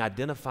struggling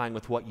identifying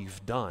with what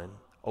you've done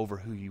over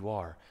who you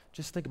are,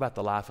 just think about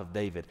the life of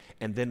David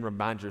and then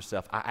remind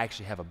yourself, I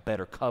actually have a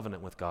better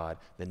covenant with God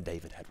than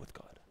David had with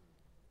God.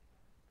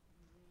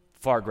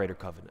 Far greater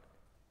covenant.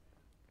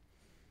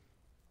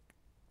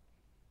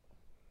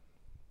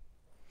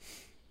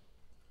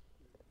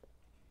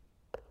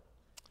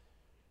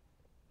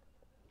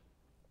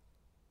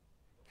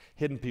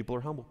 Hidden people are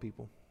humble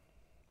people.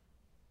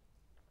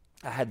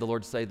 I had the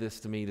Lord say this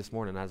to me this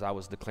morning as I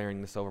was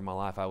declaring this over my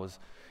life.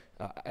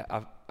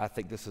 I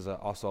think this is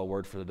also a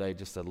word for the day,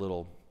 just a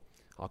little,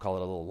 I'll call it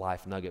a little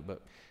life nugget,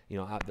 but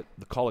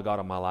the call of God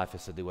on my life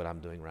is to do what I'm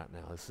doing right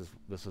now.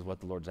 This is what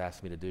the Lord's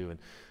asked me to do,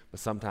 but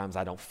sometimes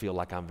I don't feel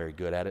like I'm very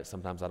good at it.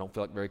 Sometimes I don't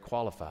feel like very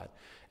qualified.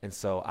 And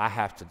so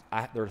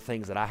there are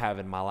things that I have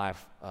in my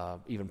life,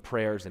 even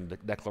prayers and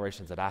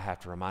declarations that I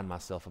have to remind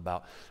myself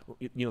about.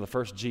 The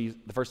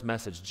first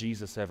message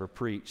Jesus ever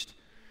preached,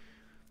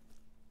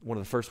 one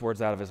of the first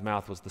words out of his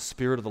mouth was, the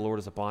Spirit of the Lord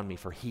is upon me,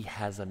 for he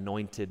has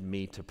anointed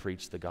me to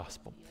preach the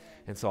gospel.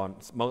 And so on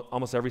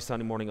almost every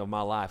Sunday morning of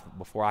my life,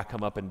 before I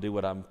come up and do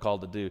what I'm called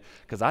to do,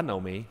 because I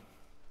know me.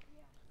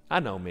 I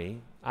know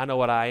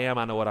what I am,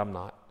 I know what I'm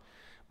not.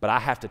 But I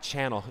have to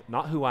channel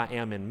not who I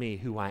am in me,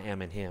 who I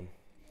am in him.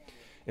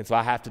 And so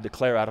I have to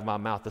declare out of my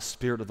mouth, the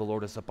Spirit of the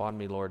Lord is upon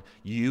me, Lord.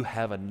 You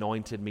have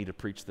anointed me to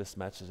preach this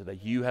message today.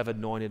 You have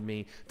anointed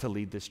me to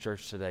lead this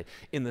church today.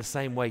 In the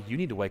same way, you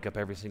need to wake up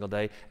every single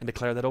day and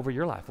declare that over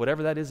your life,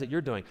 whatever that is that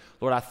you're doing.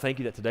 Lord, I thank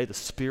you that today the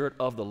Spirit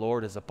of the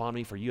Lord is upon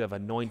me, for you have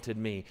anointed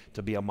me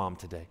to be a mom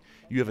today.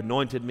 You have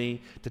anointed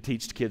me to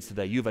teach kids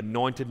today. You've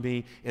anointed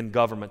me in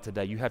government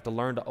today. You have to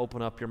learn to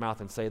open up your mouth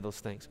and say those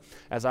things.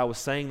 As I was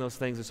saying those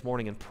things this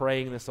morning and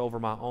praying this over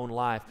my own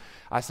life,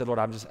 I said, Lord,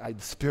 the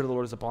Spirit of the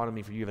Lord is upon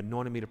me, for you have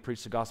anointed me to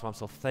preach the gospel. I'm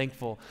so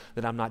thankful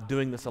that I'm not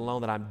doing this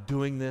alone, that I'm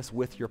doing this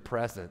with your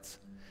presence.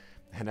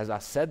 And as I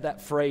said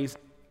that phrase,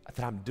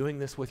 that I'm doing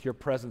this with your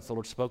presence, the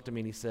Lord spoke to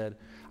me and he said,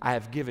 I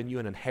have given you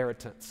an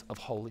inheritance of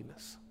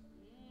holiness.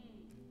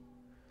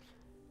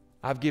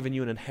 I've given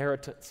you an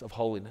inheritance of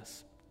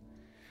holiness.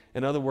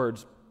 In other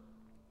words,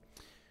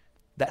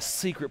 that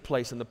secret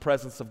place in the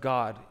presence of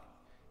God,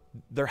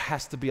 there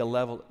has to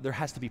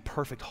be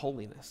perfect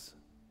holiness.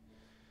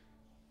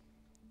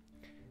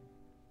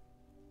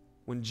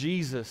 When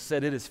Jesus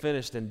said it is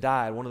finished and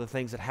died, one of the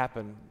things that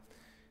happened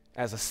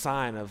as a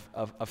sign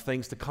of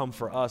things to come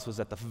for us was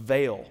that the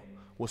veil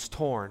was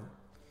torn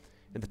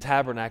in the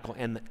tabernacle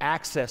and the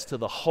access to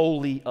the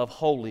Holy of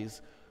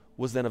Holies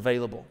was then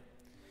available.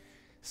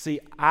 See,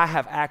 I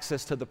have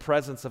access to the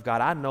presence of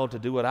God. I know to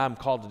do what I'm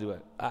called to do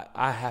it.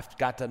 I have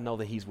got to know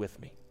that he's with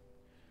me.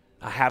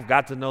 I have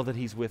got to know that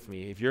he's with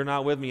me. If you're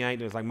not with me, I ain't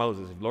doing it. It's like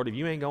Moses. Lord, if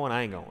you ain't going,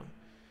 I ain't going.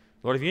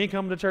 Lord, if you ain't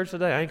coming to church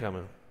today, I ain't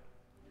coming.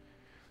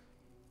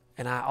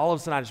 And all of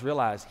a sudden I just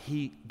realized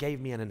he gave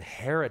me an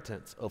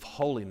inheritance of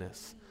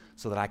holiness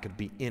so that I could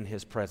be in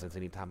his presence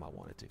anytime I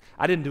wanted to.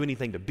 I didn't do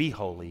anything to be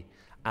holy.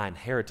 I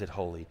inherited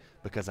holy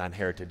because I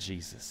inherited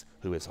Jesus,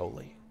 who is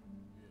holy.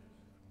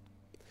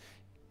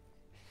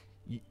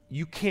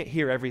 You can't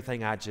hear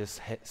everything I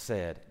just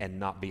said and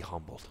not be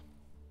humbled.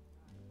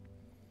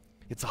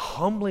 It's a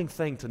humbling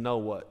thing to know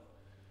what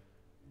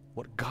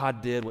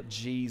God did, what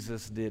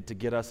Jesus did to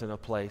get us in a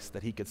place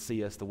that he could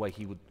see us the way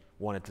he would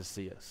wanted to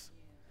see us.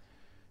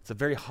 It's a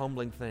very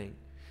humbling thing.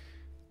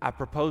 I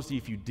propose to you,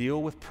 if you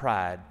deal with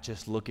pride,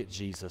 just look at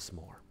Jesus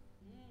more.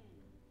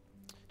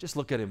 Just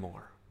look at him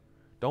more.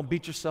 Don't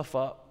beat yourself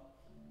up.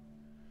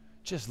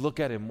 Just look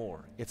at him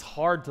more. It's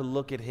hard to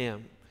look at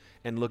him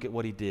and look at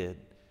what he did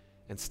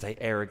and stay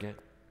arrogant.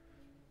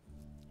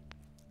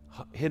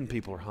 Hidden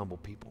people are humble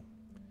people.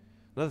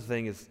 Another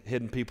thing is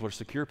hidden people are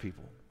secure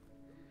people.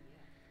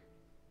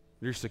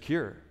 You're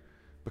secure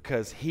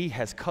because he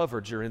has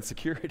covered your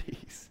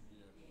insecurities.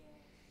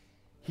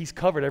 He's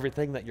covered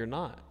everything that you're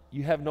not.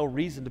 You have no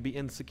reason to be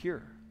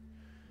insecure,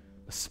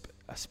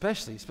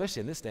 especially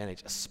in this day and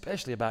age,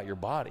 especially about your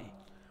body.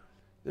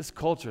 This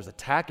culture is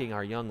attacking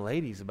our young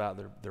ladies about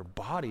their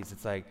bodies.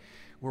 It's like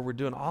where we're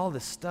doing all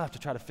this stuff to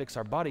try to fix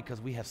our body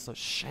because we have such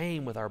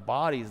shame with our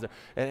bodies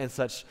and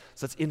such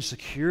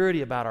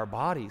insecurity about our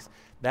bodies.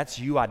 That's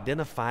you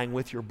identifying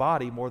with your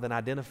body more than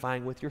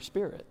identifying with your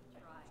spirit.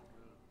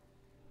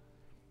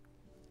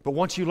 But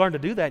once you learn to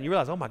do that and you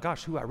realize, oh my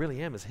gosh, who I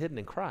really am is hidden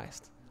in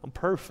Christ. I'm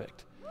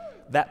perfect.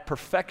 That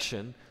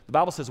perfection, the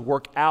Bible says,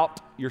 work out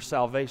your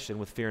salvation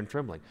with fear and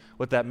trembling.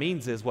 What that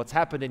means is what's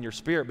happened in your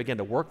spirit, begin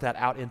to work that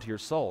out into your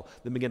soul.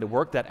 Then begin to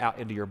work that out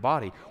into your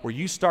body, where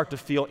you start to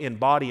feel in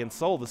body and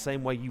soul the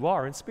same way you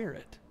are in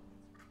spirit.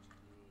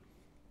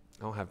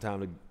 I don't have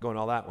time to go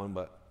into all that one,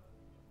 but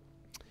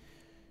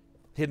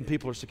hidden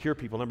people are secure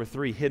people. Number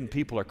 3, hidden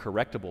people are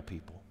correctable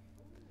people.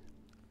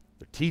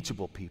 They're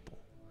teachable people.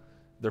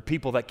 They're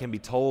people that can be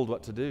told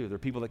what to do. They're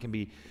people that can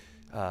be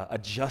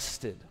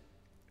adjusted.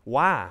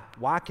 Why?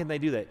 Why can they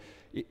do that?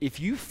 If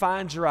you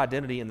find your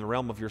identity in the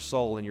realm of your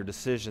soul and your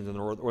decisions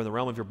or in the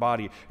realm of your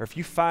body, or if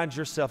you find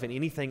yourself in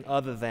anything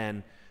other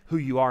than who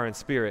you are in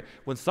spirit,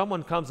 when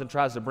someone comes and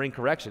tries to bring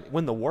correction,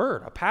 when the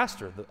word, a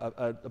pastor,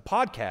 a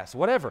podcast,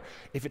 whatever,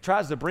 if it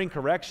tries to bring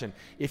correction,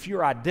 if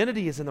your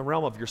identity is in the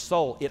realm of your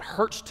soul, it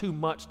hurts too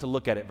much to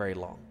look at it very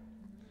long.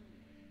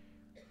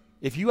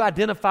 If you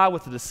identify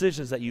with the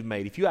decisions that you've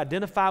made, if you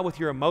identify with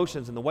your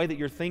emotions and the way that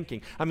you're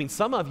thinking, I mean,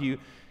 some of you,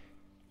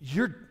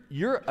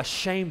 you're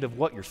ashamed of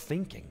what you're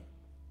thinking.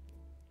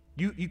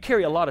 You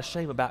carry a lot of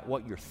shame about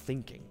what you're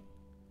thinking.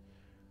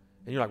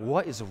 And you're like,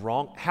 what is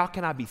wrong? How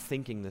can I be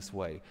thinking this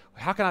way?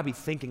 How can I be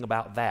thinking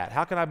about that?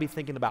 How can I be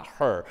thinking about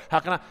her?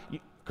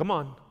 Come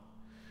on.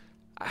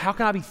 How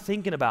can I be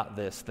thinking about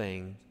this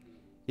thing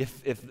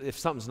if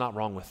something's not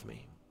wrong with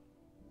me?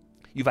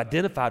 You've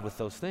identified with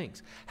those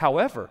things.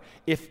 However,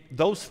 if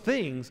those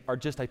things are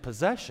just a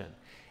possession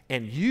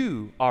and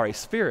you are a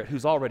spirit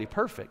who's already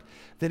perfect,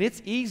 then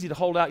it's easy to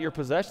hold out your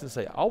possession and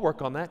say, I'll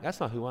work on that. That's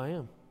not who I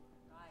am.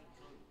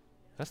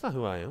 That's not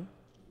who I am.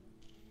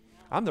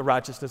 I'm the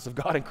righteousness of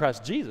God in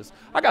Christ Jesus.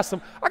 I got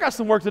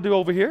some work to do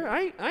over here.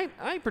 I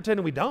ain't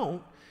pretending we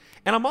don't.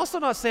 And I'm also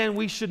not saying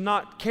we should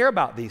not care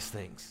about these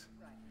things.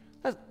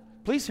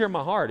 Please hear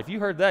my heart. If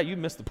you heard that, you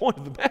missed the point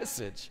of the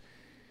message.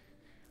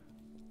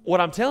 What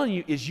I'm telling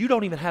you is you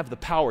don't even have the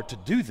power to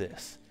do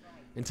this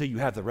until you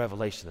have the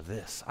revelation of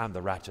this. I'm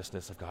the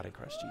righteousness of God in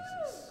Christ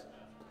Jesus.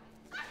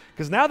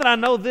 Because now that I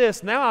know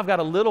this, now I've got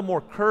a little more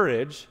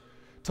courage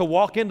to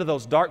walk into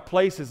those dark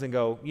places and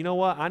go, you know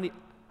what,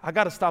 I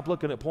got to stop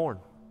looking at porn.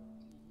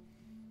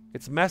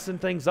 It's messing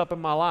things up in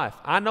my life.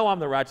 I know I'm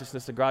the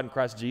righteousness of God in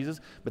Christ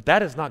Jesus, but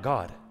that is not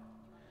God.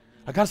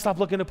 I got to stop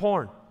looking at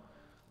porn.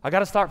 I got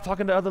to start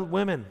talking to other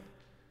women.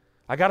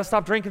 I got to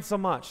stop drinking so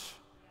much.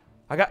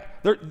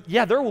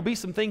 There will be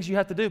some things you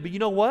have to do, but you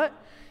know what?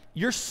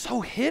 You're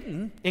so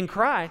hidden in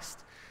Christ,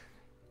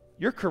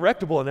 you're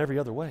correctable in every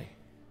other way.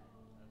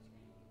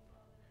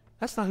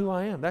 That's not who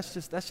I am. That's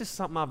just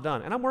something I've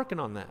done, and I'm working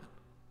on that.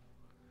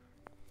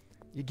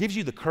 It gives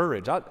you the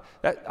courage.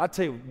 I'll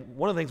tell you,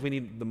 one of the things we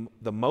need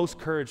the most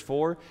courage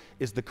for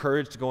is the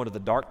courage to go into the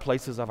dark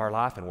places of our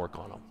life and work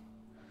on them.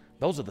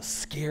 Those are the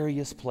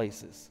scariest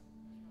places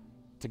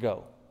to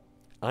go,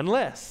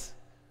 unless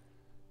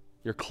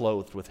you're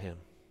clothed with Him,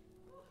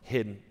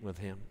 hidden with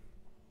Him.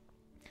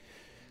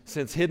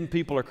 Since hidden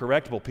people are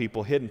correctable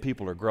people, hidden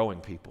people are growing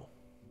people.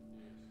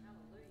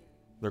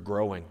 They're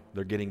growing.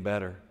 They're getting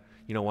better.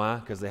 You know why?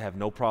 Because they have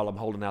no problem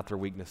holding out their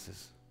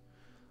weaknesses.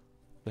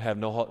 They have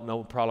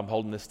no problem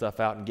holding this stuff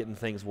out and getting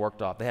things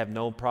worked off. They have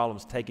no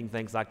problems taking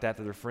things like that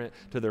to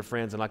their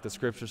friends. And like the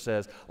Scripture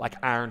says, like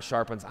iron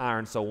sharpens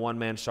iron, so one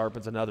man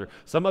sharpens another.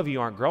 Some of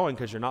you aren't growing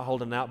because you're not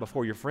holding out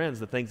before your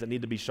friends the things that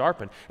need to be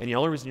sharpened. And the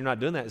only reason you're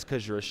not doing that is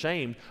because you're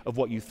ashamed of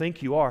what you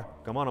think you are.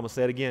 Come on, I'm going to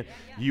say it again.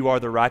 You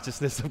are the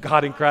righteousness of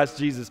God in Christ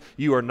Jesus.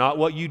 You are not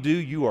what you do.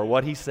 You are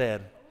what He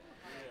said.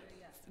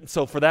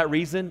 So for that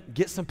reason,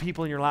 get some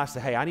people in your life say,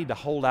 hey, I need to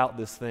hold out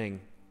this thing.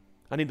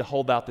 I need to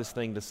hold out this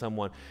thing to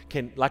someone.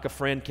 Like a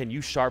friend, can you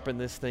sharpen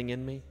this thing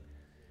in me?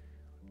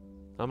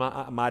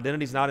 My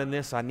identity's not in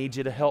this, so I need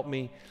you to help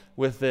me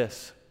with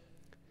this.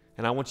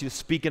 And I want you to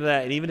speak into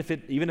that. And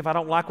even if I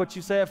don't like what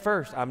you say at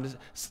first, I'm just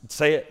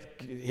say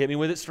it, hit me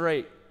with it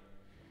straight.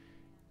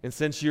 And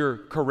since you're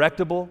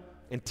correctable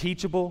and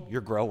teachable, you're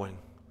growing.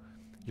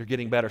 You're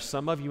getting better.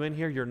 Some of you in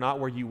here, you're not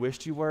where you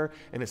wished you were,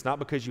 and it's not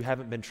because you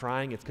haven't been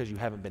trying, it's because you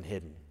haven't been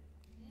hidden.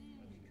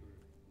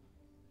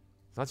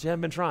 It's not that you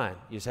haven't been trying,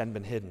 you just hadn't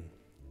been hidden.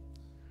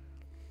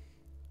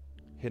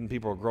 Hidden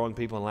people are growing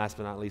people, and last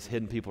but not least,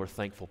 hidden people are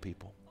thankful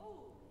people.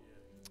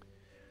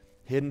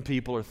 Hidden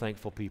people are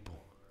thankful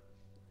people.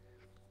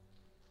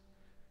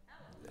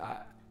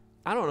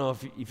 I don't know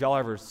if y'all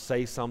ever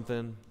say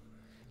something,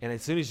 and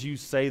as soon as you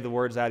say the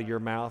words out of your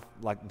mouth,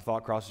 like the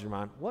thought crosses your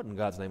mind, what in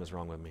God's name is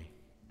wrong with me?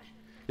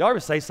 Y'all ever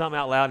say something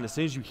out loud, and as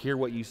soon as you hear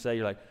what you say,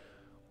 you're like,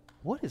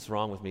 what is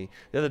wrong with me?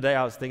 The other day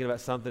I was thinking about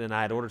something, and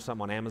I had ordered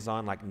something on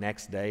Amazon like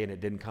next day, and it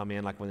didn't come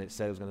in like when it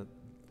said it was going to.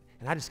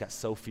 And I just got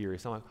so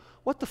furious. I'm like,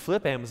 what the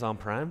flip, Amazon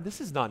Prime?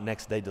 This is not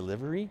next day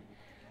delivery.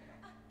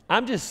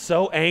 I'm just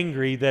so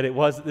angry that it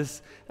was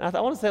this. I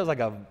want to say it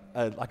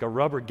was like a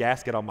rubber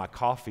gasket on my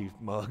coffee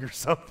mug or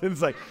something.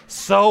 It's like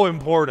so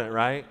important,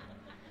 right?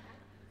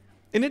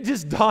 And it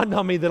just dawned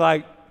on me that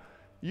like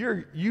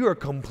you are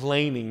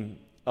complaining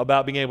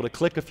about being able to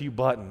click a few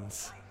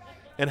buttons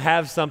and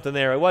have something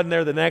there. It wasn't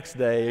there the next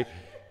day.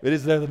 It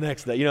is there the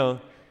next day. You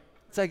know,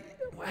 it's like,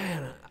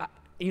 man,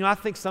 I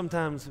think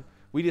sometimes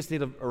we just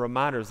need a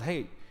reminder of,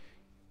 hey,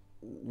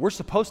 we're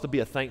supposed to be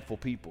a thankful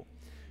people.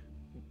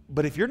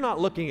 But if you're not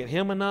looking at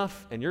Him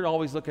enough and you're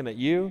always looking at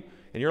you,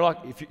 and you're like,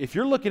 if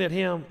you're looking at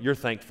Him, you're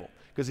thankful.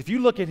 Because if you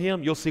look at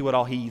Him, you'll see what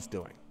all He's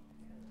doing.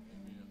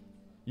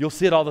 You'll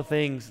see all the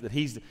things that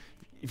He's.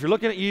 If you're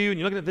looking at you and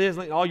you're looking at this,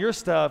 all your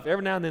stuff,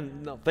 every now and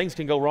then things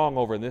can go wrong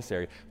over in this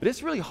area. But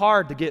it's really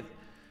hard to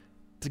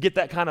get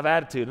that kind of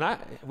attitude. And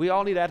we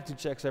all need attitude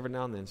checks every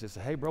now and then. Just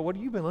say, hey, bro, what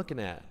have you been looking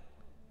at?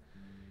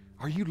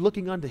 Are you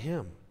looking unto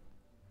Him?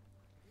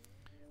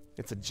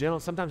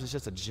 Sometimes it's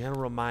just a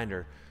gentle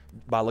reminder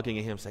by looking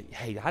at Him, say,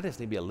 hey, I just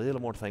need to be a little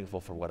more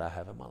thankful for what I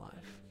have in my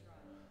life.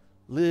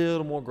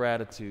 Little more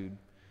gratitude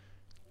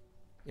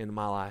in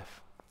my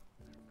life.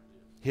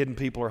 Hidden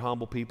people are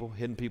humble people.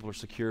 Hidden people are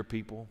secure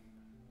people.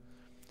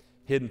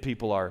 Hidden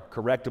people are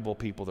correctable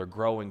people. They're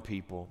growing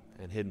people.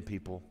 And hidden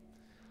people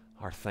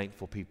are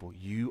thankful people.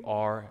 You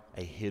are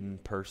a hidden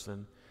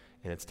person,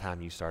 and it's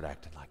time you start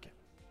acting like it.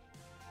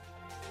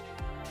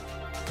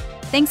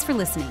 Thanks for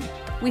listening.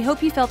 We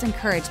hope you felt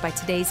encouraged by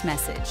today's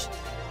message.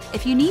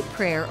 If you need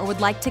prayer or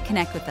would like to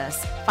connect with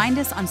us, find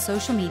us on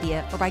social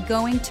media or by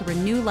going to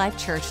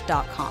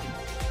renewlifechurch.com.